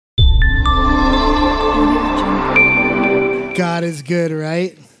God is good,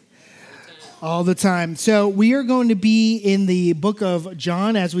 right? All the time. So we are going to be in the book of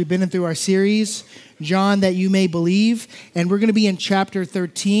John as we've been through our series, John That You May Believe, and we're going to be in chapter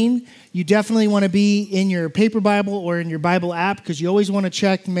 13. You definitely want to be in your paper Bible or in your Bible app because you always want to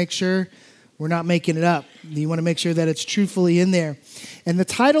check and make sure we're not making it up. You want to make sure that it's truthfully in there. And the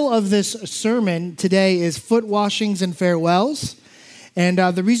title of this sermon today is Foot Washings and Farewells. And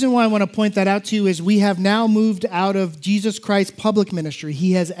the reason why I want to point that out to you is we have now moved out of Jesus Christ's public ministry.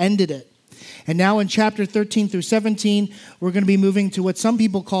 He has ended it. And now in chapter 13 through 17, we're going to be moving to what some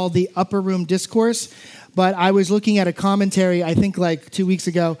people call the upper room discourse. But I was looking at a commentary, I think like 2 weeks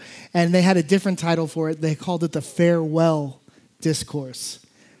ago, and they had a different title for it. They called it the farewell discourse.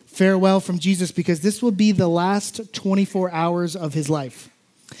 Farewell from Jesus, because this will be the last 24 hours of his life.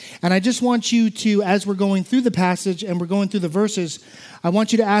 And I just want you to, as we're going through the passage and we're going through the verses, I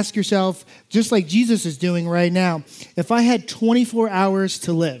want you to ask yourself, just like Jesus is doing right now, if I had 24 hours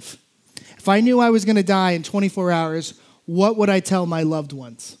to live, if I knew I was going to die in 24 hours, what would I tell my loved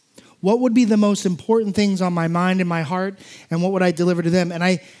ones? What would be the most important things on my mind and my heart, and what would I deliver to them? And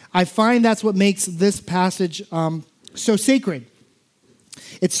I find that's what makes this passage so sacred.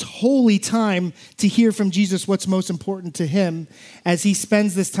 It's holy time to hear from Jesus what's most important to him as he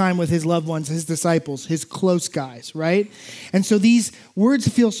spends this time with his loved ones, his disciples, his close guys, right? And so these words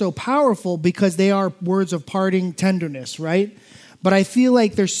feel so powerful because they are words of parting tenderness, right? But I feel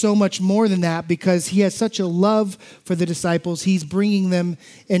like there's so much more than that because he has such a love for the disciples. He's bringing them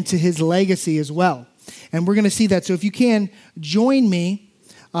into his legacy as well. And we're going to see that. So if you can, join me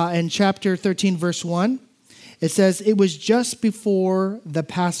in chapter 13, verse 1. It says, it was just before the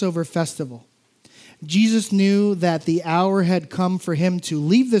Passover festival. Jesus knew that the hour had come for him to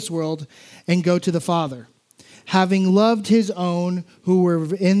leave this world and go to the Father. Having loved his own who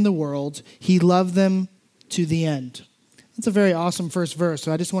were in the world, he loved them to the end. That's a very awesome first verse.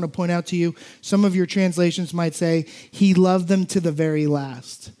 So I just want to point out to you, some of your translations might say, he loved them to the very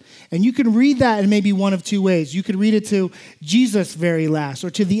last. And you can read that in maybe one of two ways. You could read it to Jesus' very last, or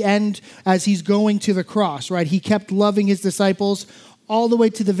to the end as he's going to the cross, right? He kept loving his disciples all the way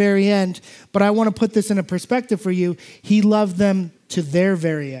to the very end. But I want to put this in a perspective for you. He loved them to their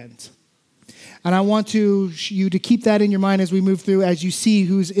very end. And I want you to keep that in your mind as we move through, as you see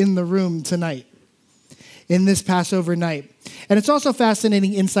who's in the room tonight, in this Passover night. And it's also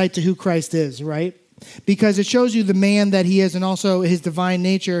fascinating insight to who Christ is, right? Because it shows you the man that he is and also his divine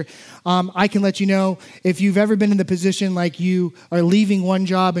nature. I can let you know, if you've ever been in the position like you are leaving one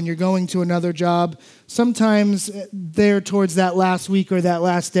job and you're going to another job, sometimes there towards that last week or that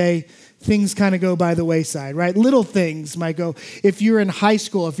last day, things kind of go by the wayside, right? Little things might go. If you're in high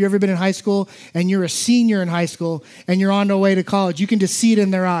school, if you've ever been in high school and you're a senior in high school and you're on the way to college, you can just see it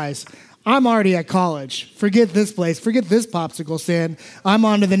in their eyes. I'm already at college. Forget this place. Forget this popsicle stand. I'm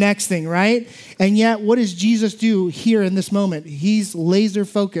on to the next thing, right? And yet, what does Jesus do here in this moment? He's laser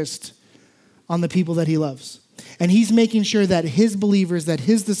focused on the people that he loves. And he's making sure that his believers, that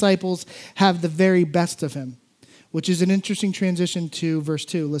his disciples have the very best of him, which is an interesting transition to verse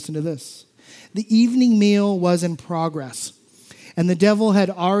 2. Listen to this. The evening meal was in progress, and the devil had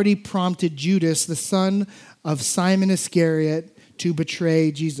already prompted Judas, the son of Simon Iscariot, to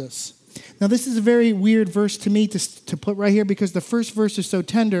betray Jesus. Now, this is a very weird verse to me to put right here because the first verse is so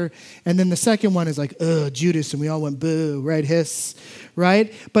tender, and then the second one is like, Judas, and we all went boo, right, hiss,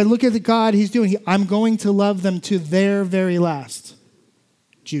 right? But look at the God he's doing. I'm going to love them to their very last.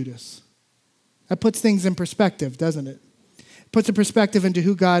 Judas. That puts things in perspective, doesn't it? Puts a perspective into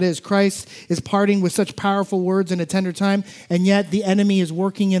who God is. Christ is parting with such powerful words in a tender time, and yet the enemy is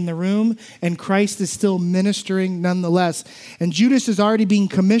working in the room, and Christ is still ministering nonetheless. And Judas is already being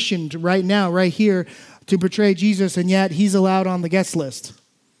commissioned right now, right here, to betray Jesus, and yet he's allowed on the guest list.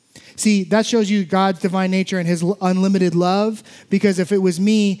 See, that shows you God's divine nature and his unlimited love, because if it was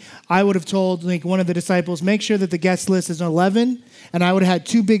me, I would have told like one of the disciples, make sure that the guest list is 11, and I would have had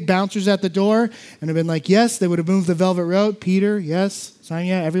two big bouncers at the door, and have been like, yes, they would have moved the velvet rope. Peter, yes. Simon,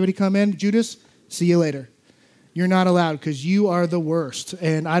 yeah, everybody come in. Judas, see you later. You're not allowed because you are the worst,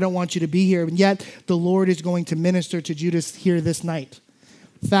 and I don't want you to be here. And yet the Lord is going to minister to Judas here this night.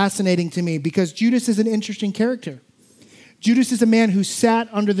 Fascinating to me because Judas is an interesting character. Judas is a man who sat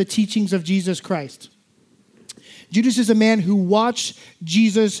under the teachings of Jesus Christ. Judas is a man who watched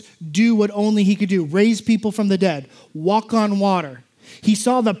Jesus do what only he could do, raise people from the dead, walk on water. He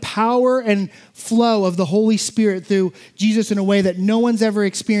saw the power and flow of the Holy Spirit through Jesus in a way that no one's ever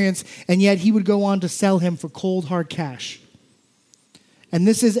experienced, and yet he would go on to sell him for cold, hard cash. And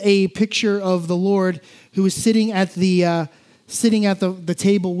this is a picture of the Lord who is sitting at the sitting at the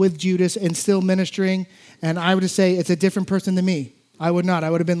table with Judas and still ministering, and I would just say it's a different person than me. I would not. I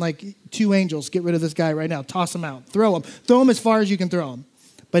would have been like, 2 angels, get rid of this guy right now. Toss him out. Throw him. Throw him as far as you can throw him.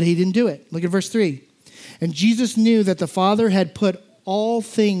 But he didn't do it. Look at verse 3. And Jesus knew that the Father had put all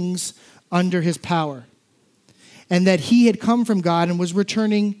things under his power, and that he had come from God and was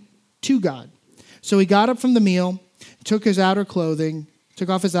returning to God. So he got up from the meal, took off his outer clothing,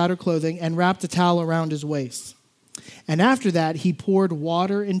 and wrapped a towel around his waist. And after that, he poured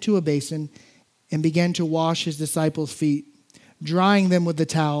water into a basin and began to wash his disciples' feet, drying them with the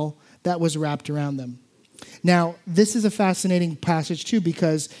towel that was wrapped around them. Now, this is a fascinating passage too,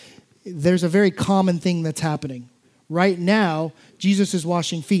 because there's a very common thing that's happening. Right now, Jesus is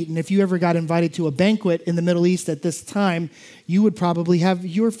washing feet. And if you ever got invited to a banquet in the Middle East at this time, you would probably have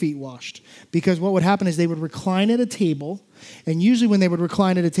your feet washed. Because what would happen is they would recline at a table. And usually when they would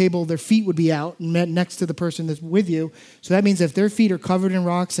recline at a table, their feet would be out and next to the person that's with you. So that means if their feet are covered in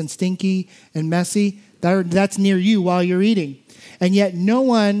rocks and stinky and messy, that's near you while you're eating. And yet no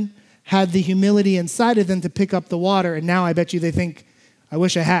one had the humility inside of them to pick up the water. And now I bet you they think, I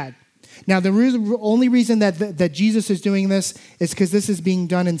wish I had. Now, the only reason that Jesus is doing this is because this is being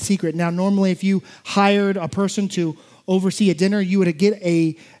done in secret. Now, normally if you hired a person to oversee a dinner, you would get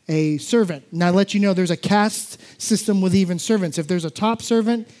a servant. Now, I let you know there's a caste system with even servants. If there's a top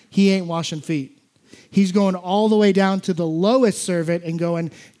servant, he ain't washing feet. He's going all the way down to the lowest servant and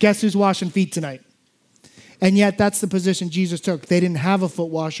going, guess who's washing feet tonight? And yet that's the position Jesus took. They didn't have a foot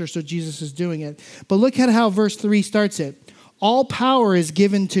washer, so Jesus is doing it. But look at how verse 3 starts it. All power is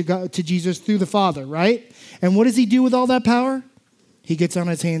given to Jesus through the Father, right? And what does he do with all that power? He gets on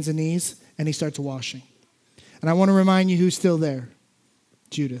his hands and knees and he starts washing. And I want to remind you who's still there.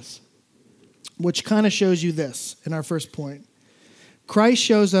 Judas. Which kind of shows you this in our first point. Christ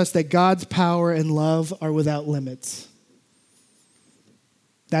shows us that God's power and love are without limits.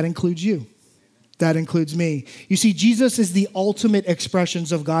 That includes you. That includes me. You see, Jesus is the ultimate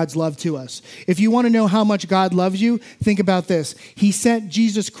expressions of God's love to us. If you want to know how much God loves you, think about this. He sent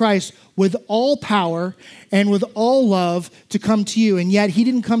Jesus Christ with all power and with all love to come to you. And yet he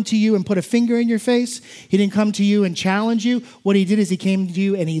didn't come to you and put a finger in your face. He didn't come to you and challenge you. What he did is he came to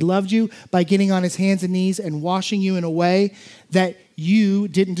you and he loved you by getting on his hands and knees and washing you in a way that you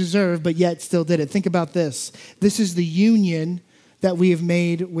didn't deserve, but yet still did it. Think about this. This is the union that we have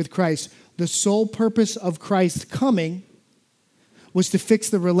made with Christ. The sole purpose of Christ coming was to fix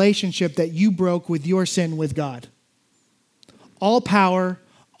the relationship that you broke with your sin with God. All power,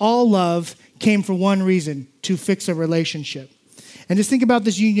 all love came for one reason, to fix a relationship. And just think about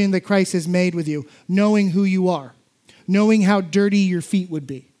this union that Christ has made with you, knowing who you are, knowing how dirty your feet would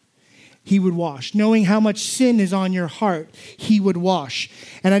be. He would wash. Knowing how much sin is on your heart, he would wash.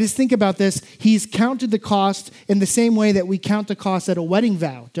 And I just think about this. He's counted the cost in the same way that we count the cost at a wedding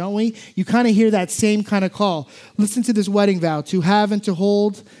vow, don't we? You kind of hear that same kind of call. Listen to this wedding vow, to have and to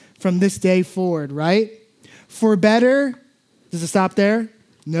hold from this day forward, right? For better, does it stop there?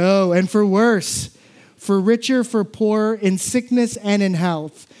 No, and for worse. For richer, for poorer, in sickness and in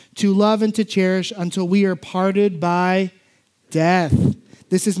health, to love and to cherish until we are parted by death.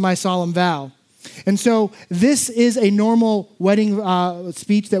 This is my solemn vow. And so this is a normal wedding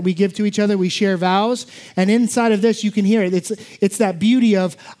speech that we give to each other. We share vows. And inside of this, you can hear it. It's that beauty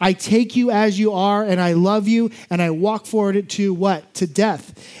of, I take you as you are, and I love you, and I walk forward to what? To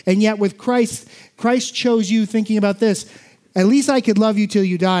death. And yet with Christ chose you thinking about this. At least I could love you till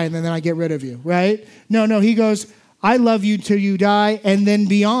you die, and then I get rid of you, right? No, he goes, I love you till you die, and then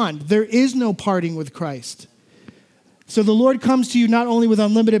beyond. There is no parting with Christ. So the Lord comes to you not only with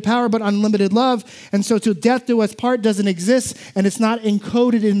unlimited power, but unlimited love. And so till death do us part doesn't exist, and it's not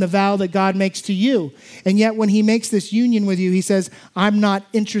encoded in the vow that God makes to you. And yet when he makes this union with you, he says, I'm not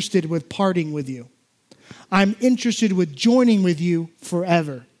interested with parting with you. I'm interested with joining with you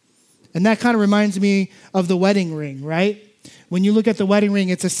forever. And that kind of reminds me of the wedding ring, right? When you look at the wedding ring,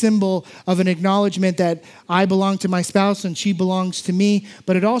 it's a symbol of an acknowledgement that I belong to my spouse and she belongs to me.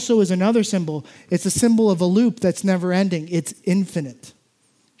 But it also is another symbol. It's a symbol of a loop that's never ending. It's infinite.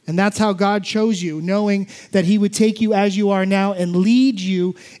 And that's how God chose you, knowing that he would take you as you are now and lead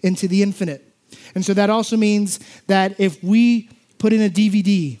you into the infinite. And so that also means that if we put in a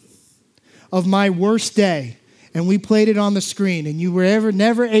DVD of my worst day and we played it on the screen and you were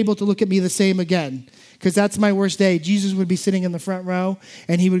never able to look at me the same again, because that's my worst day, Jesus would be sitting in the front row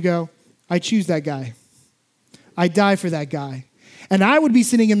and he would go, I choose that guy. I die for that guy. And I would be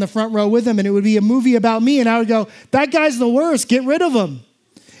sitting in the front row with him and it would be a movie about me and I would go, that guy's the worst, get rid of him.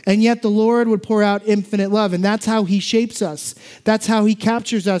 And yet the Lord would pour out infinite love, and that's how he shapes us. That's how he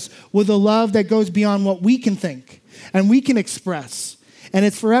captures us with a love that goes beyond what we can think. and we can express, and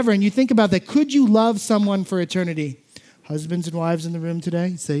it's forever. And you think about that. Could you love someone for eternity? Husbands and wives in the room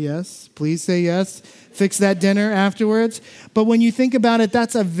today, say yes. Please say yes. Fix that dinner afterwards. But when you think about it,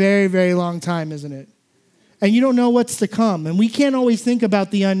 that's a very, very long time, isn't it? And you don't know what's to come. And we can't always think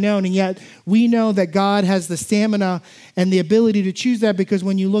about the unknown. And yet we know that God has the stamina and the ability to choose that, because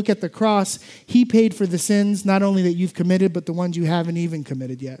when you look at the cross, he paid for the sins, not only that you've committed, but the ones you haven't even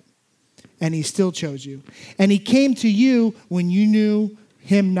committed yet. And he still chose you. And he came to you when you knew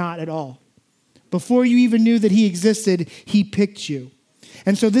him not at all. Before you even knew that he existed, he picked you.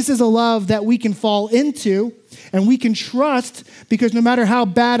 And so this is a love that we can fall into and we can trust, because no matter how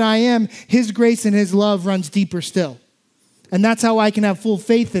bad I am, his grace and his love runs deeper still. And that's how I can have full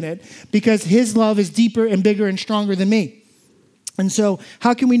faith in it, because his love is deeper and bigger and stronger than me. And so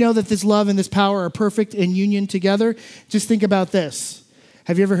how can we know that this love and this power are perfect in union together? Just think about this.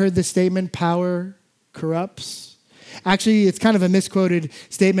 Have you ever heard this statement, power corrupts? Actually, it's kind of a misquoted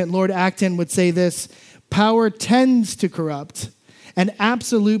statement. Lord Acton would say this: power tends to corrupt, and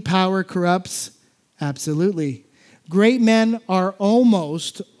absolute power corrupts absolutely. Great men are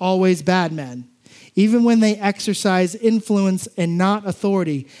almost always bad men. Even when they exercise influence and not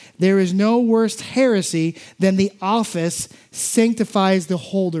authority, there is no worse heresy than the office sanctifies the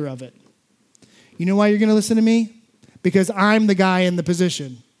holder of it. You know why you're going to listen to me? Because I'm the guy in the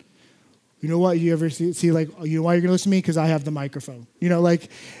position. You know what? You ever see like, you know why you're going to listen to me? Because I have the microphone. You know,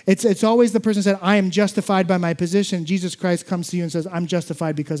 like, it's always the person who said, I am justified by my position. Jesus Christ comes to you and says, I'm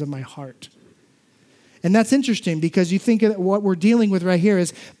justified because of my heart. And that's interesting, because you think that what we're dealing with right here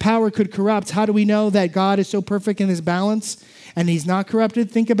is power could corrupt. How do we know that God is so perfect in his balance and he's not corrupted?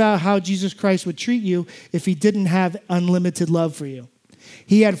 Think about how Jesus Christ would treat you if he didn't have unlimited love for you.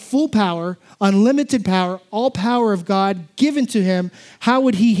 He had full power, unlimited power, all power of God given to him. How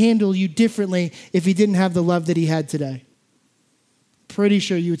would he handle you differently if he didn't have the love that he had today? Pretty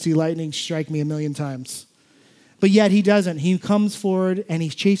sure you would see lightning strike me 1,000,000 times. But yet he doesn't. He comes forward and he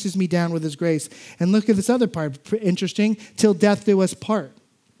chases me down with his grace. And look at this other part. Interesting. Till death do us part.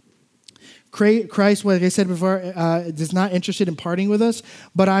 Christ, like I said before, is not interested in parting with us,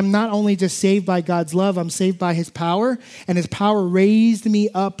 but I'm not only just saved by God's love, I'm saved by his power, and his power raised me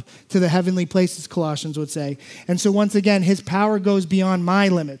up to the heavenly places, Colossians would say. And so once again, his power goes beyond my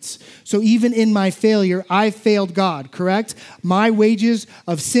limits. So even in my failure, I failed God, correct? My wages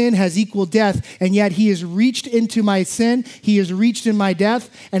of sin has equaled death, and yet he has reached into my sin, he has reached in my death,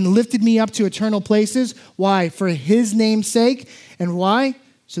 and lifted me up to eternal places. Why? For his name's sake. And why?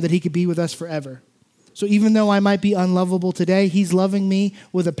 So that he could be with us forever. So even though I might be unlovable today, he's loving me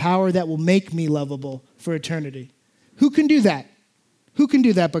with a power that will make me lovable for eternity. Who can do that? Who can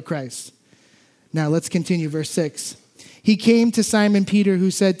do that but Christ? Now let's continue, verse 6. He came to Simon Peter,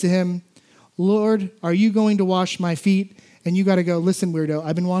 who said to him, Lord, are you going to wash my feet? And you got to go, listen, weirdo,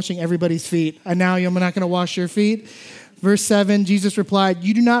 I've been washing everybody's feet, and now you're not going to wash your feet? Verse 7, Jesus replied,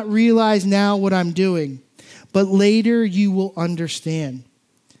 you do not realize now what I'm doing, but later you will understand.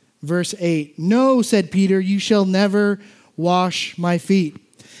 Verse 8, no, said Peter, you shall never wash my feet.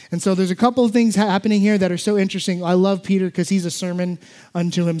 And so there's a couple of things happening here that are so interesting. I love Peter because he's a sermon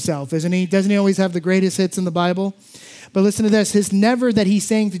unto himself, isn't he? Doesn't he always have the greatest hits in the Bible? But listen to this. His never that he's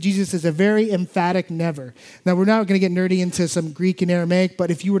saying to Jesus is a very emphatic never. Now, we're not going to get nerdy into some Greek and Aramaic,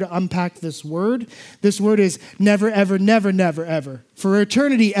 but if you were to unpack this word is never, ever, never, never, ever. For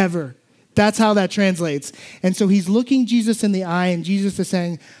eternity, ever. That's how that translates. And so he's looking Jesus in the eye, and Jesus is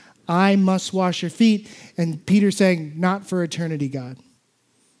saying, I must wash your feet. And Peter's saying, not for eternity, God.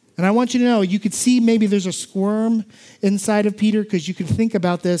 And I want you to know, you could see maybe there's a squirm inside of Peter, because you could think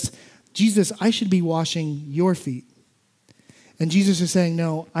about this. Jesus, I should be washing your feet. And Jesus is saying,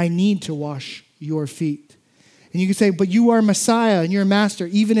 no, I need to wash your feet. And you could say, but you are Messiah and you're a master.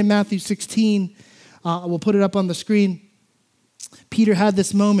 Even in Matthew 16, we'll put it up on the screen. Peter had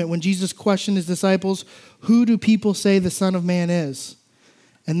this moment when Jesus questioned his disciples, who do people say the Son of Man is?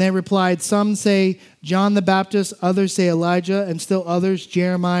 And they replied, some say John the Baptist, others say Elijah, and still others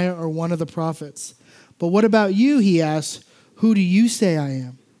Jeremiah or one of the prophets. But what about you, he asked, who do you say I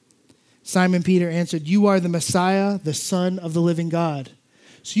am? Simon Peter answered, you are the Messiah, the Son of the living God.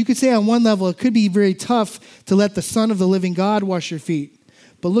 So you could say on one level, it could be very tough to let the Son of the living God wash your feet.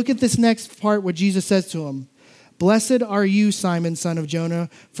 But look at this next part, what Jesus says to him. Blessed are you, Simon, son of Jonah,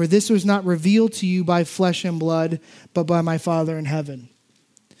 for this was not revealed to you by flesh and blood, but by my Father in heaven.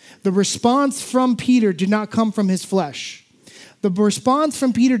 The response from Peter did not come from his flesh. The response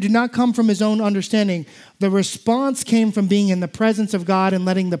from Peter did not come from his own understanding. The response came from being in the presence of God and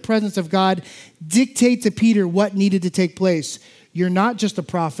letting the presence of God dictate to Peter what needed to take place. You're not just a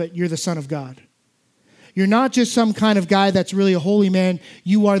prophet, you're the Son of God. You're not just some kind of guy that's really a holy man.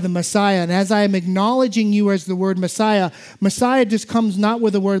 You are the Messiah. And as I am acknowledging you as the word Messiah, Messiah just comes not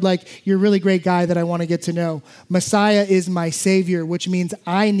with a word like, you're a really great guy that I want to get to know. Messiah is my Savior, which means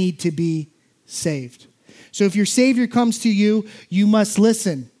I need to be saved. So if your Savior comes to you, you must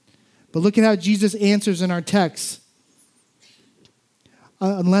listen. But look at how Jesus answers in our text.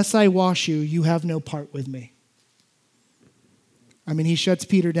 Unless I wash you, you have no part with me. I mean, he shuts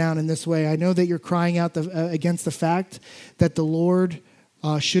Peter down in this way. I know that you're crying out against the fact that the Lord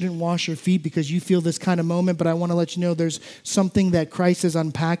shouldn't wash your feet because you feel this kind of moment, but I want to let you know there's something that Christ is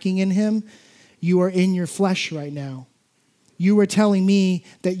unpacking in him. You are in your flesh right now. You are telling me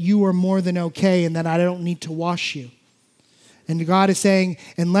that you are more than okay and that I don't need to wash you. And God is saying,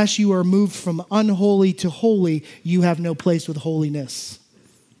 unless you are moved from unholy to holy, you have no place with holiness.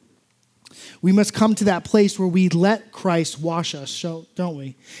 We must come to that place where we let Christ wash us, so, don't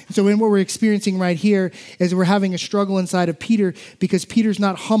we? And so what we're experiencing right here is we're having a struggle inside of Peter because Peter's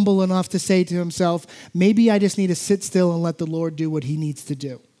not humble enough to say to himself, maybe I just need to sit still and let the Lord do what he needs to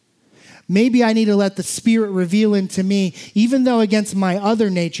do. Maybe I need to let the Spirit reveal into me, even though against my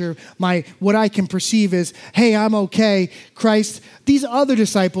other nature, what I can perceive is, hey, I'm okay. Christ, these other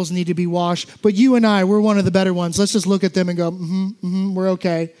disciples need to be washed, but you and I, we're one of the better ones. Let's just look at them and go, we're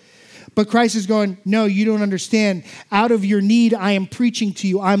okay. But Christ is going, no, you don't understand. Out of your need, I am preaching to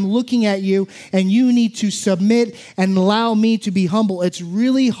you. I'm looking at you, and you need to submit and allow me to be humble. It's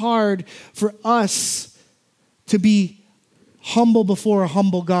really hard for us to be humble before a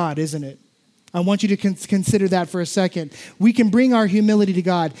humble God, isn't it? I want you to consider that for a second. We can bring our humility to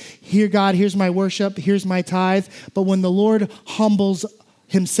God. Here, God, here's my worship, here's my tithe. But when the Lord humbles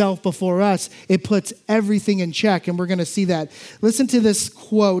himself before us, it puts everything in check, and we're going to see that. Listen to this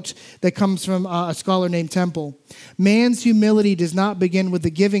quote that comes from a scholar named Temple. Man's humility does not begin with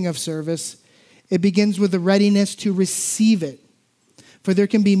the giving of service. It begins with the readiness to receive it. For there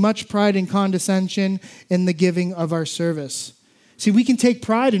can be much pride and condescension in the giving of our service. See, we can take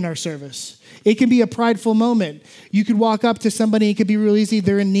pride in our service. It can be a prideful moment. You could walk up to somebody, it could be real easy,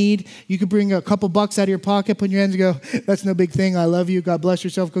 they're in need. You could bring a couple bucks out of your pocket, put in your hands and go, that's no big thing, I love you, God bless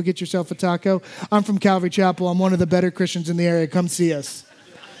yourself, go get yourself a taco. I'm from Calvary Chapel, I'm one of the better Christians in the area, come see us.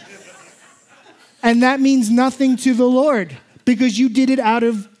 And that means nothing to the Lord because you did it out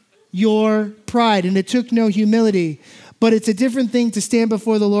of your pride and it took no humility. But it's a different thing to stand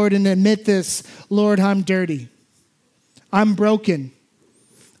before the Lord and admit this, Lord, I'm dirty. I'm broken.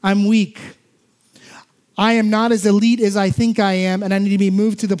 I'm weak. I am not as elite as I think I am, and I need to be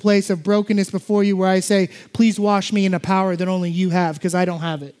moved to the place of brokenness before you where I say, please wash me in a power that only you have, because I don't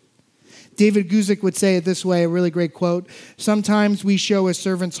have it. David Guzik would say it this way, a really great quote. Sometimes we show a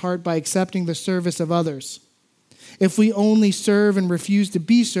servant's heart by accepting the service of others. If we only serve and refuse to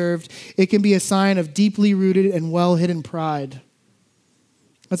be served, it can be a sign of deeply rooted and well-hidden pride.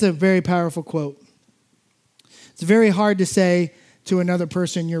 That's a very powerful quote. It's very hard to say to another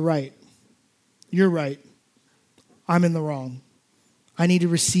person, you're right. You're right. I'm in the wrong. I need to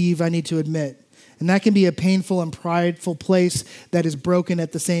receive. I need to admit. And that can be a painful and prideful place that is broken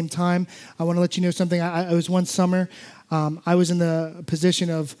at the same time. I want to let you know something. I was one summer, I was in the position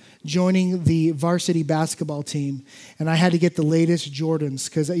of joining the varsity basketball team, and I had to get the latest Jordans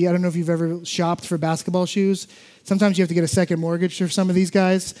because I don't know if you've ever shopped for basketball shoes. Sometimes you have to get a second mortgage for some of these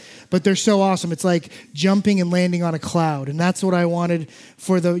guys, but they're so awesome. It's like jumping and landing on a cloud, and that's what I wanted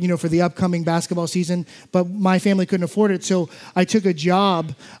for the upcoming basketball season. But my family couldn't afford it, so I took a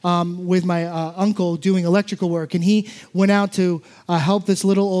job with my uncle doing electrical work, and he went out to help this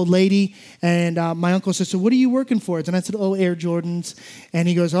little old lady. And my uncle said, "So what are you working for?" And I said, "Oh, Air Jordans." And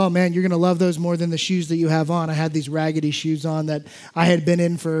he goes, "Oh man, you're gonna love those more than the shoes that you have on." I had these raggedy shoes on that I had been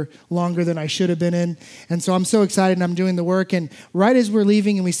in for longer than I should have been in, and so I'm so excited and I'm doing the work. And right as we're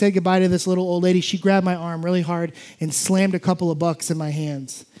leaving and we said goodbye to this little old lady, she grabbed my arm really hard and slammed a couple of bucks in my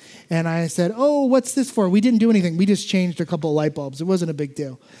hands. And I said, "Oh, what's this for?" We didn't do anything. We just changed a couple of light bulbs. It wasn't a big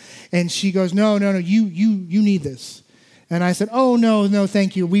deal. And she goes, No, you need this. And I said, "Oh, no,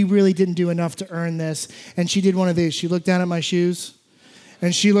 thank you. We really didn't do enough to earn this." And she did one of these. She looked down at my shoes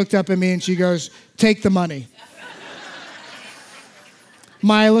and she looked up at me and she goes, "Take the money."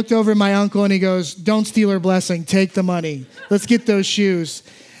 I looked over at my uncle and he goes, "Don't steal her blessing. Take the money. Let's get those shoes."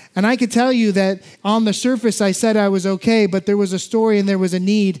 And I could tell you that on the surface, I said I was okay, but there was a story and there was a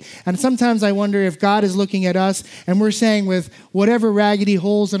need. And sometimes I wonder if God is looking at us and we're saying with whatever raggedy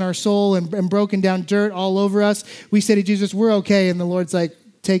holes in our soul and broken down dirt all over us, we say to Jesus, "We're okay." And the Lord's like,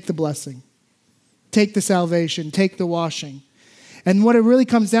 "Take the blessing. Take the salvation. Take the washing." And what it really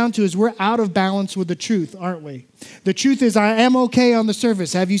comes down to is we're out of balance with the truth, aren't we? The truth is I am okay on the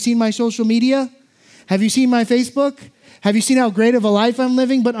surface. Have you seen my social media? Have you seen my Facebook? Have you seen how great of a life I'm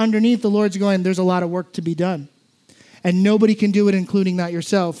living? But underneath, the Lord's going, there's a lot of work to be done. And nobody can do it, including not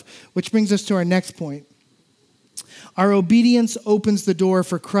yourself, which brings us to our next point. Our obedience opens the door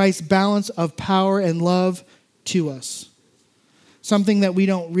for Christ's balance of power and love to us. Something that we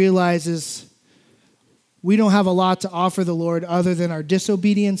don't realize is we don't have a lot to offer the Lord other than our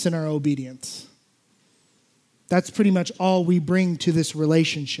disobedience and our obedience. That's pretty much all we bring to this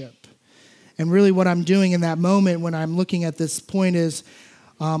relationship. And really what I'm doing in that moment when I'm looking at this point is,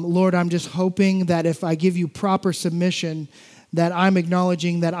 Lord, I'm just hoping that if I give you proper submission, that I'm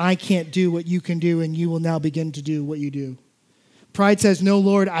acknowledging that I can't do what you can do and you will now begin to do what you do. Pride says, no,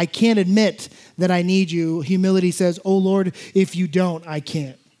 Lord, I can't admit that I need you. Humility says, oh, Lord, if you don't, I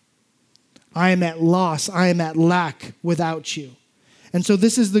can't. I am at loss. I am at lack without you. And so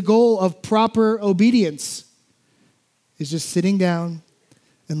this is the goal of proper obedience, is just sitting down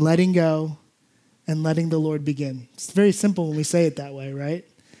and letting go and letting the Lord begin. It's very simple when we say it that way, right?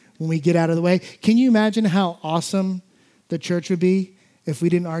 When we get out of the way. Can you imagine how awesome the church would be if we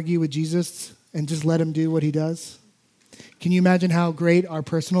didn't argue with Jesus and just let him do what he does? Can you imagine how great our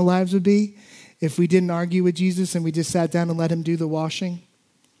personal lives would be if we didn't argue with Jesus and we just sat down and let him do the washing?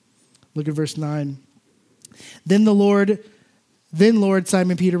 Look at verse 9. Then Lord,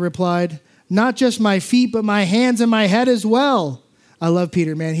 Simon Peter replied, not just my feet, but my hands and my head as well. I love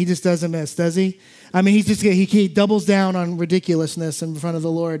Peter, man. He just doesn't miss, does he? I mean, he doubles down on ridiculousness in front of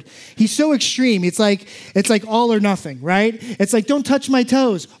the Lord. He's so extreme. It's like all or nothing, right? It's like, don't touch my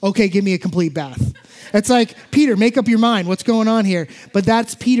toes. Okay, give me a complete bath. It's like, Peter, make up your mind. What's going on here? But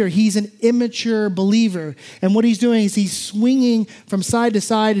that's Peter. He's an immature believer. And what he's doing is he's swinging from side to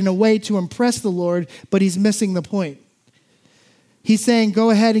side in a way to impress the Lord, but he's missing the point. He's saying, go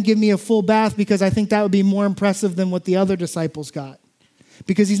ahead and give me a full bath because I think that would be more impressive than what the other disciples got.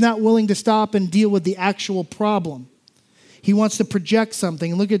 Because he's not willing to stop and deal with the actual problem. He wants to project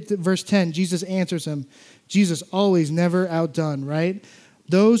something. Look at verse 10. Jesus answers him. Jesus, always, never outdone, right?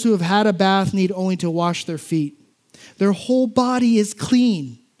 Those who have had a bath need only to wash their feet. Their whole body is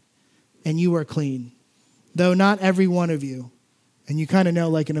clean, and you are clean, though not every one of you. And you kind of know,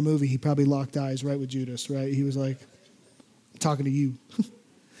 like in a movie, he probably locked eyes right with Judas, right? He was like, I'm talking to you.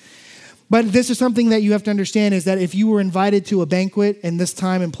 But this is something that you have to understand is that if you were invited to a banquet in this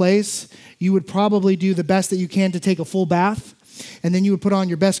time and place, you would probably do the best that you can to take a full bath. And then you would put on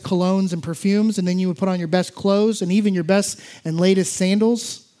your best colognes and perfumes. And then you would put on your best clothes and even your best and latest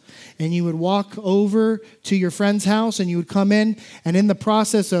sandals. And you would walk over to your friend's house and you would come in. And in the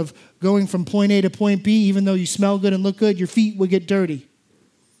process of going from point A to point B, even though you smell good and look good, your feet would get dirty.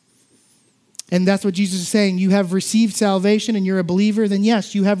 And that's what Jesus is saying. You have received salvation and you're a believer, then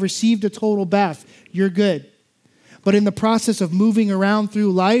yes, you have received a total bath. You're good. But in the process of moving around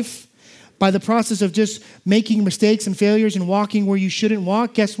through life, by the process of just making mistakes and failures and walking where you shouldn't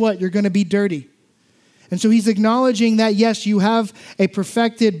walk, guess what? You're going to be dirty. And so he's acknowledging that, yes, you have a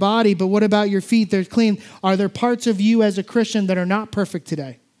perfected body, but what about your feet? They're clean. Are there parts of you as a Christian that are not perfect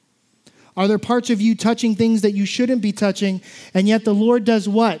today? Are there parts of you touching things that you shouldn't be touching? And yet the Lord does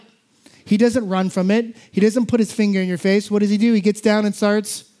what? He doesn't run from it. He doesn't put his finger in your face. What does he do? He gets down and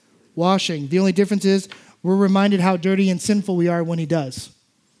starts washing. The only difference is we're reminded how dirty and sinful we are when he does.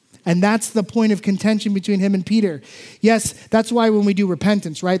 And that's the point of contention between him and Peter. Yes, that's why when we do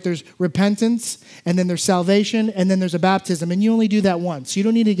repentance, right? There's repentance, and then there's salvation, and then there's a baptism. And you only do that once. You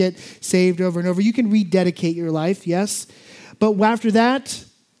don't need to get saved over and over. You can rededicate your life, yes. But after that,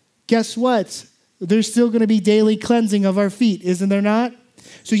 guess what? There's still going to be daily cleansing of our feet, isn't there not?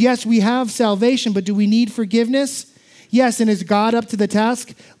 So yes, we have salvation, but do we need forgiveness? Yes, and is God up to the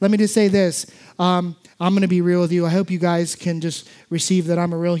task? Let me just say this. I'm going to be real with you. I hope you guys can just receive that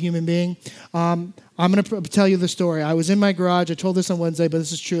I'm a real human being. I'm going to tell you the story. I was in my garage. I told this on Wednesday, but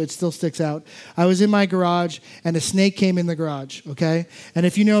this is true. It still sticks out. I was in my garage, and a snake came in the garage, okay? And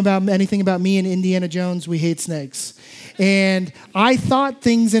if you know about anything about me and Indiana Jones, we hate snakes. And I thought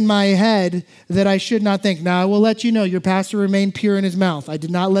things in my head that I should not think. Now, I will let you know, your pastor remained pure in his mouth. I did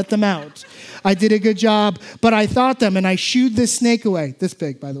not let them out. I did a good job, but I thought them, and I shooed this snake away. This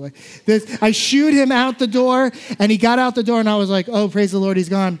big, by the way. I shooed him out the door, and he got out the door, and I was like, oh, praise the Lord, he's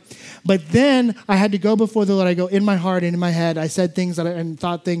gone. But then I had to go before the Lord. I go in my heart and in my head. I said things and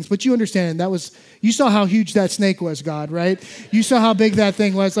thought things. But you understand, you saw how huge that snake was, God, right? You saw how big that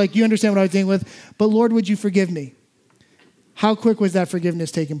thing was. Like, you understand what I was dealing with. But Lord, would you forgive me? How quick was that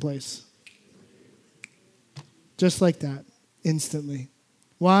forgiveness taking place? Just like that, instantly.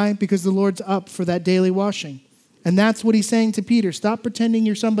 Why? Because the Lord's up for that daily washing. And that's what he's saying to Peter. Stop pretending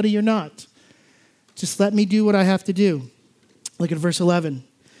you're somebody you're not. Just let me do what I have to do. Look at verse 11.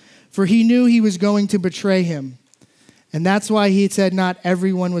 for he knew he was going to betray him. And that's why he had said not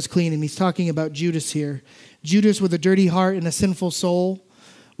everyone was clean. And he's talking about Judas here. Judas with a dirty heart and a sinful soul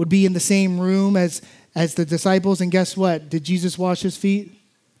would be in the same room as the disciples. And guess what? Did Jesus wash his feet?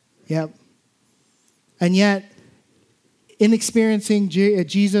 Yep. And yet, in experiencing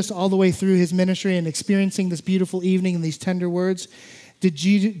Jesus all the way through his ministry and experiencing this beautiful evening and these tender words, did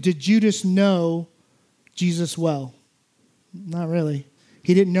Judas know Jesus well? Not really.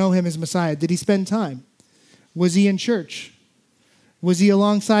 He didn't know him as Messiah. Did he spend time? Was he in church? Was he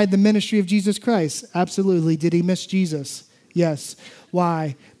alongside the ministry of Jesus Christ? Absolutely. Did he miss Jesus? Yes.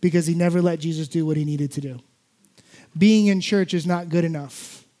 Why? Because he never let Jesus do what he needed to do. Being in church is not good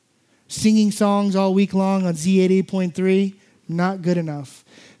enough. Singing songs all week long on Z88.3, not good enough.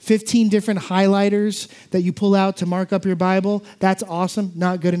 15 different highlighters that you pull out to mark up your Bible, that's awesome,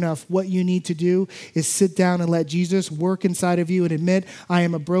 not good enough. What you need to do is sit down and let Jesus work inside of you and admit, I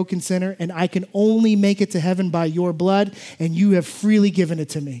am a broken sinner and I can only make it to heaven by your blood, and you have freely given it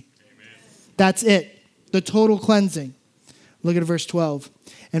to me. Amen. That's it, the total cleansing. Look at verse 12.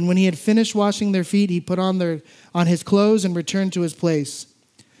 And when he had finished washing their feet, he put on his clothes and returned to his place.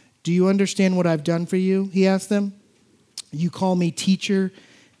 Do you understand what I've done for you? He asked them. You call me teacher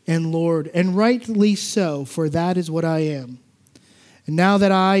and Lord, and rightly so, for that is what I am. And now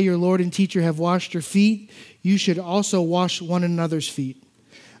that I, your Lord and teacher, have washed your feet, you should also wash one another's feet.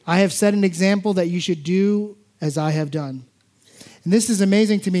 I have set an example that you should do as I have done. And this is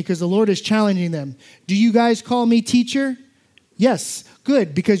amazing to me because the Lord is challenging them. Do you guys call me teacher? Yes,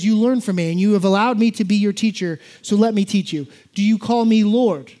 good, because you learn from me and you have allowed me to be your teacher, so let me teach you. Do you call me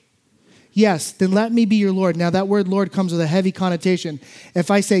Lord? Yes, then let me be your Lord. Now that word Lord comes with a heavy connotation.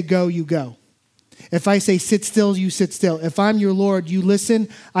 If I say go, you go. If I say sit still, you sit still. If I'm your Lord, you listen.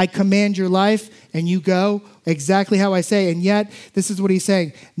 I command your life and you go exactly how I say. And yet, this is what he's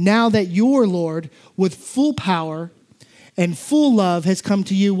saying. Now that your Lord with full power and full love has come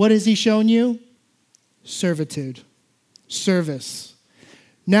to you, what has he shown you? Servitude, service.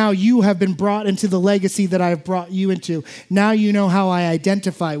 Now you have been brought into the legacy that I have brought you into. Now you know how I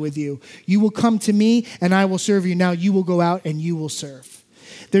identify with you. You will come to me and I will serve you. Now you will go out and you will serve.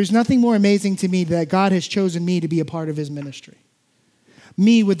 There's nothing more amazing to me that God has chosen me to be a part of his ministry.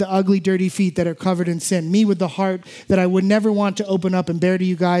 Me with the ugly, dirty feet that are covered in sin. Me with the heart that I would never want to open up and bare to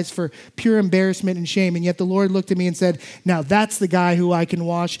you guys for pure embarrassment and shame. And yet the Lord looked at me and said, now that's the guy who I can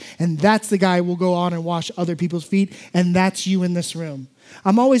wash. And that's the guy who will go on and wash other people's feet. And that's you in this room.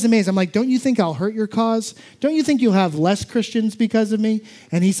 I'm always amazed. I'm like, don't you think I'll hurt your cause? Don't you think you'll have less Christians because of me?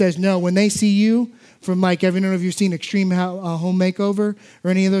 And he says, no, when they see you, from like, every one of you have seen Extreme Home Makeover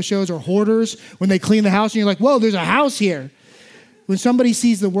or any of those shows, or Hoarders, when they clean the house and you're like, whoa, there's a house here. When somebody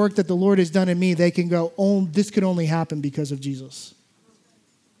sees the work that the Lord has done in me, they can go, oh, this could only happen because of Jesus.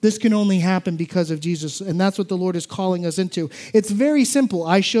 This can only happen because of Jesus. And that's what the Lord is calling us into. It's very simple.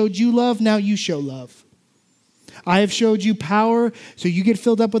 I showed you love, now you show love. I have showed you power, so you get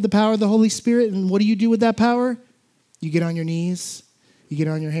filled up with the power of the Holy Spirit. And what do you do with that power? You get on your knees, you get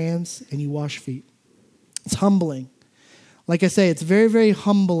on your hands, and you wash feet. It's humbling. Like I say, it's very, very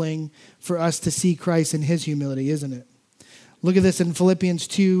humbling for us to see Christ in his humility, isn't it? Look at this in Philippians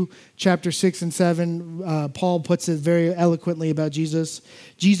 2, chapter 6 and 7. Paul puts it very eloquently about Jesus.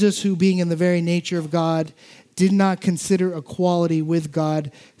 Jesus, who being in the very nature of God, did not consider equality with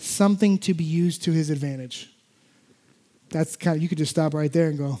God something to be used to his advantage. That's kind of, you could just stop right there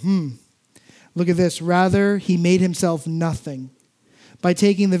and go, Look at this. Rather, he made himself nothing by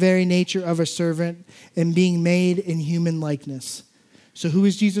taking the very nature of a servant and being made in human likeness. So who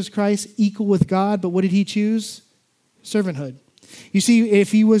is Jesus Christ? Equal with God, but what did he choose? Servanthood. You see,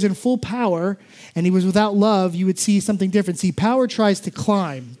 if he was in full power and he was without love, you would see something different. See, power tries to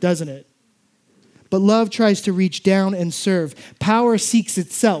climb, doesn't it? But love tries to reach down and serve. Power seeks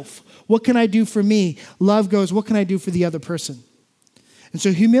itself. What can I do for me? Love goes, what can I do for the other person? And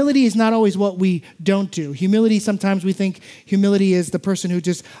so humility is not always what we don't do. Humility, sometimes we think humility is the person who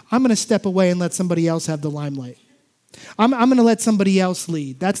just, I'm going to step away and let somebody else have the limelight. I'm going to let somebody else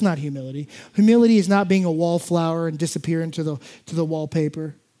lead. That's not humility. Humility is not being a wallflower and disappear into the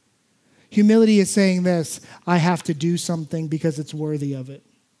wallpaper. Humility is saying this, I have to do something because it's worthy of it,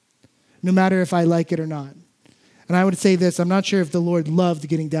 no matter if I like it or not. And I would say this, I'm not sure if the Lord loved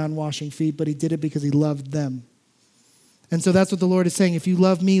getting down washing feet, but he did it because he loved them. And so that's what the Lord is saying. If you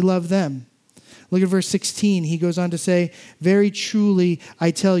love me, love them. Look at verse 16. He goes on to say, very truly,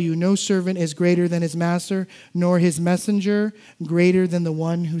 I tell you, no servant is greater than his master, nor his messenger greater than the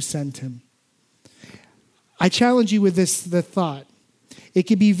one who sent him. I challenge you with the thought. It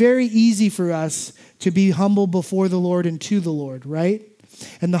can be very easy for us to be humble before the Lord and to the Lord, right?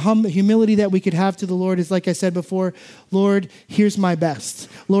 And the humility that we could have to the Lord is, like I said before, Lord, here's my best.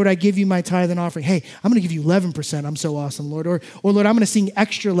 Lord, I give you my tithe and offering. Hey, I'm going to give you 11%. I'm so awesome, Lord. Or Lord, I'm going to sing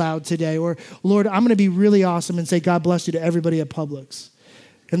extra loud today. Or Lord, I'm going to be really awesome and say, God bless you to everybody at Publix.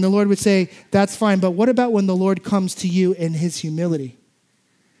 And the Lord would say, that's fine. But what about when the Lord comes to you in his humility?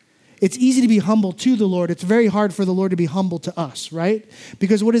 It's easy to be humble to the Lord. It's very hard for the Lord to be humble to us, right?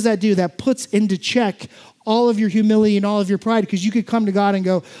 Because what does that do? That puts into check all of your humility and all of your pride, because you could come to God and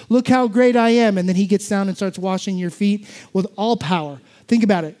go, look how great I am. And then he gets down and starts washing your feet with all power. Think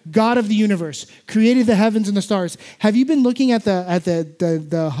about it. God of the universe created the heavens and the stars. Have you been looking at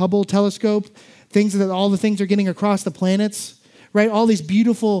the Hubble telescope? All the things are getting across the planets? Right? All these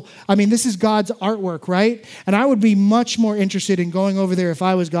beautiful, this is God's artwork, right? And I would be much more interested in going over there if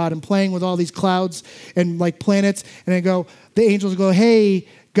I was God and playing with all these clouds and like planets. And the angels go, hey,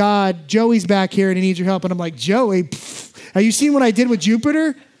 God, Joey's back here and he needs your help. And I'm like, Joey, have you seen what I did with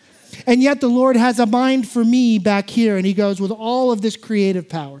Jupiter? And yet the Lord has a mind for me back here. And he goes, with all of this creative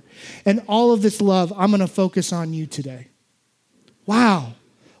power and all of this love, I'm going to focus on you today. Wow.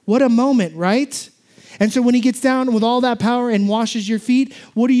 What a moment, right? And so when he gets down with all that power and washes your feet,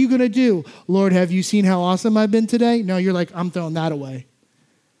 what are you going to do? Lord, have you seen how awesome I've been today? No, you're like, I'm throwing that away.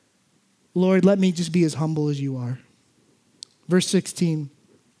 Lord, let me just be as humble as you are. Verse 16,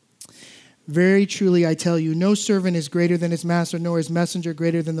 very truly I tell you, no servant is greater than his master, nor his messenger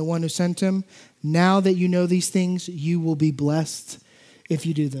greater than the one who sent him. Now that you know these things, you will be blessed if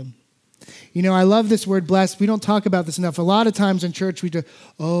you do them. I love this word blessed. We don't talk about this enough. A lot of times in church we do,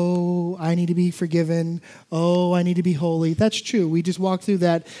 I need to be forgiven. I need to be holy. That's true. We just walk through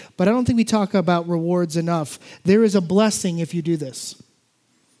that. But I don't think we talk about rewards enough. There is a blessing if you do this.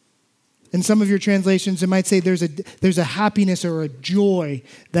 In some of your translations, it might say there's a happiness or a joy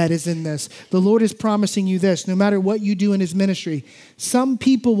that is in this. The Lord is promising you this, no matter what you do in his ministry. Some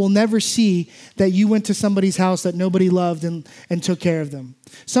people will never see that you went to somebody's house that nobody loved and took care of them.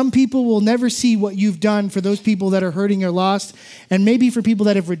 Some people will never see what you've done for those people that are hurting or lost, and maybe for people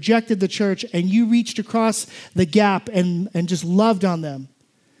that have rejected the church, and you reached across the gap and just loved on them.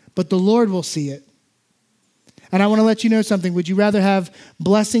 But the Lord will see it. And I want to let you know something. Would you rather have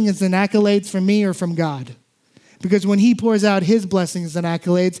blessings and accolades from me or from God? Because when he pours out his blessings and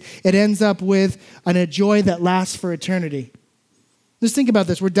accolades, it ends up with a joy that lasts for eternity. Just think about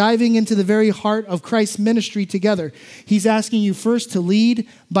this. We're diving into the very heart of Christ's ministry together. He's asking you first to lead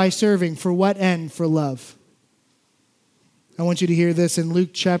by serving. For what end? For love. I want you to hear this in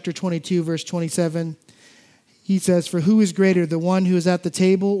Luke chapter 22, verse 27. He says, for who is greater, the one who is at the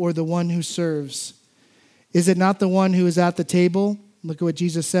table or the one who serves? Is it not the one who is at the table? Look at what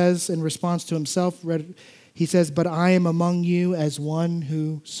Jesus says in response to himself. He says, but I am among you as one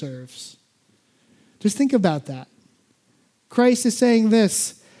who serves. Just think about that. Christ is saying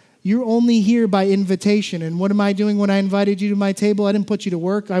this, you're only here by invitation. And what am I doing when I invited you to my table? I didn't put you to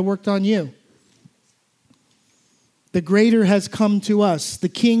work. I worked on you. The greater has come to us. The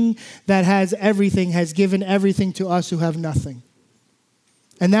king that has everything has given everything to us who have nothing.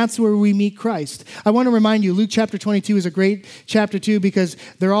 And that's where we meet Christ. I want to remind you, Luke chapter 22 is a great chapter too, because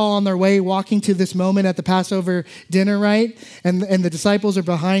they're all on their way walking to this moment at the Passover dinner, right? And the disciples are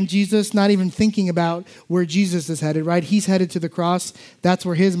behind Jesus, not even thinking about where Jesus is headed, right? He's headed to the cross. That's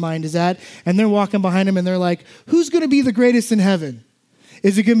where his mind is at. And they're walking behind him and they're like, who's going to be the greatest in heaven?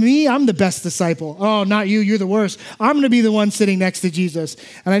 Is it going to be me? I'm the best disciple. Oh, not you. You're the worst. I'm going to be the one sitting next to Jesus.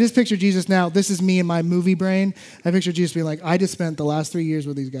 And I just picture Jesus now. This is me in my movie brain. I picture Jesus being like, I just spent the last 3 years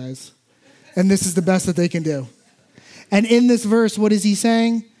with these guys. And this is the best that they can do. And in this verse, what is he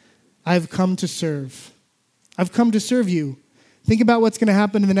saying? I've come to serve. I've come to serve you. Think about what's going to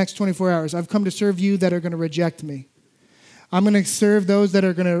happen in the next 24 hours. I've come to serve you that are going to reject me. I'm going to serve those that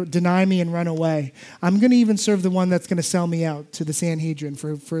are going to deny me and run away. I'm going to even serve the one that's going to sell me out to the Sanhedrin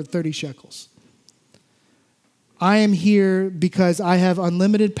for 30 shekels. I am here because I have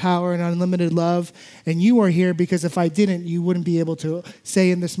unlimited power and unlimited love, and you are here because if I didn't, you wouldn't be able to say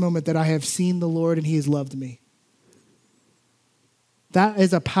in this moment that I have seen the Lord and he has loved me. That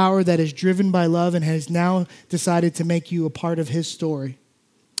is a power that is driven by love and has now decided to make you a part of his story.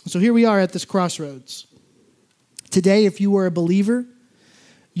 So here we are at this crossroads. Today, if you were a believer,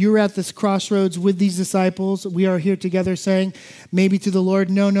 you're at this crossroads with these disciples. We are here together saying, maybe to the Lord,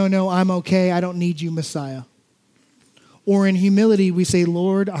 no, I'm okay. I don't need you, Messiah. Or in humility, we say,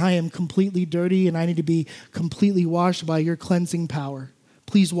 Lord, I am completely dirty and I need to be completely washed by your cleansing power.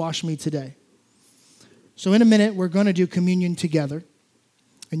 Please wash me today. So in a minute, we're going to do communion together.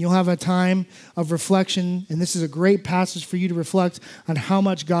 And you'll have a time of reflection. And this is a great passage for you to reflect on how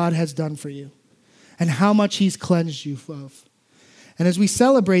much God has done for you and how much he's cleansed you of. And as we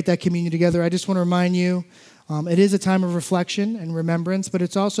celebrate that communion together, I just want to remind you, it is a time of reflection and remembrance, but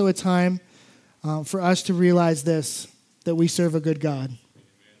it's also a time for us to realize this, that we serve a good God.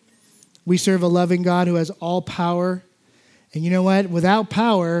 We serve a loving God who has all power. And you know what? Without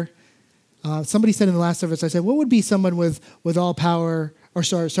power, somebody said in the last service, I said, what would be someone with all power, or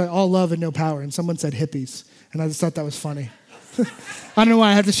sorry, all love and no power? And someone said hippies. And I just thought that was funny. I don't know why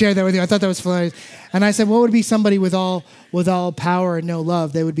I have to share that with you. I thought that was funny. And I said, what would be somebody with all power and no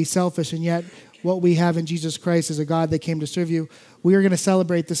love? They would be selfish. And yet what we have in Jesus Christ is a God that came to serve you. We are going to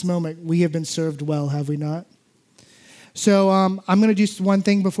celebrate this moment. We have been served well, have we not? So I'm going to do one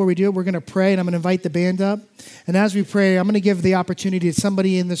thing before we do it. We're going to pray, and I'm going to invite the band up. And as we pray, I'm going to give the opportunity to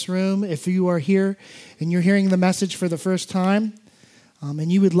somebody in this room, if you are here and you're hearing the message for the first time,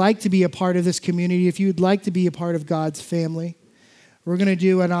 and you would like to be a part of this community, if you would like to be a part of God's family, we're going to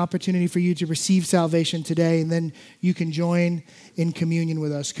do an opportunity for you to receive salvation today, and then you can join in communion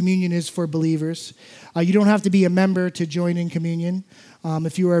with us. Communion is for believers. You don't have to be a member to join in communion.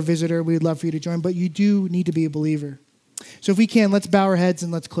 If you are a visitor, we'd love for you to join, but you do need to be a believer. So if we can, let's bow our heads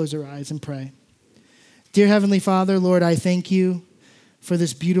and let's close our eyes and pray. Dear Heavenly Father, Lord, I thank you for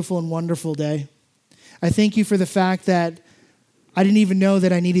this beautiful and wonderful day. I thank you for the fact that I didn't even know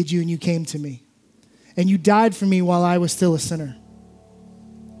that I needed you and you came to me. And you died for me while I was still a sinner.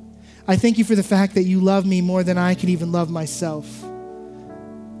 I thank you for the fact that you love me more than I could even love myself.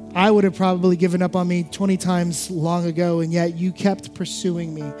 I would have probably given up on me 20 times long ago, and yet you kept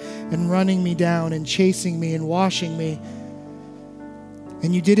pursuing me and running me down and chasing me and washing me.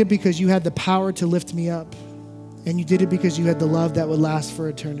 And you did it because you had the power to lift me up. And you did it because you had the love that would last for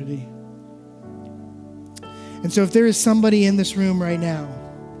eternity. And so if there is somebody in this room right now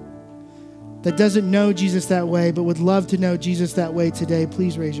that doesn't know Jesus that way, but would love to know Jesus that way today,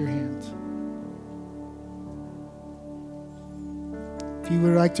 please raise your hand. If you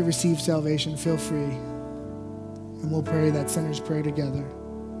would like to receive salvation, feel free. And we'll pray that sinner's prayer together.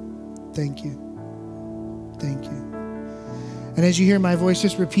 Thank you. Thank you. And as you hear my voice,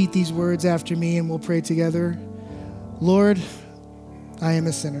 just repeat these words after me and we'll pray together. Lord, I am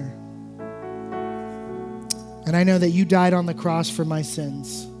a sinner. And I know that you died on the cross for my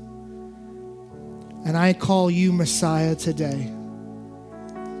sins. And I call you Messiah today.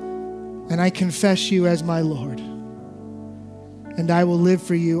 And I confess you as my Lord. And I will live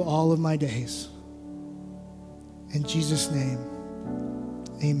for you all of my days. In Jesus' name,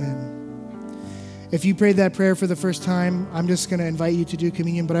 amen. If you prayed that prayer for the first time, I'm just going to invite you to do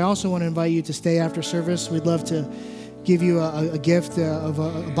communion, but I also want to invite you to stay after service. We'd love to give you a gift of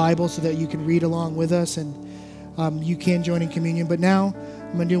a Bible so that you can read along with us, and you can join in communion. But now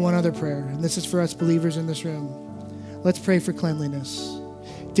I'm going to do one other prayer, and this is for us believers in this room. Let's pray for cleanliness.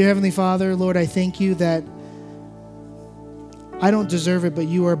 Dear Heavenly Father, Lord, I thank you that I don't deserve it, but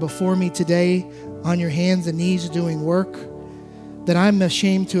you are before me today on your hands and knees doing work that I'm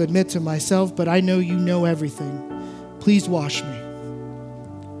ashamed to admit to myself, but I know you know everything. Please wash me.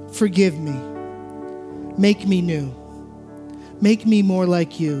 Forgive me. Make me new. Make me more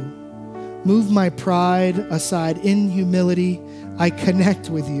like you. Move my pride aside. In humility, I connect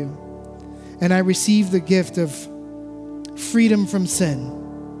with you. And I receive the gift of freedom from sin.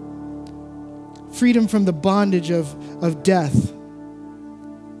 Freedom from the bondage of death.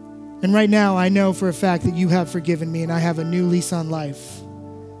 And right now, I know for a fact that you have forgiven me and I have a new lease on life.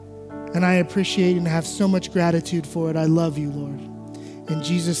 And I appreciate and have so much gratitude for it. I love you, Lord. In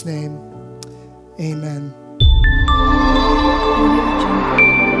Jesus' name, amen.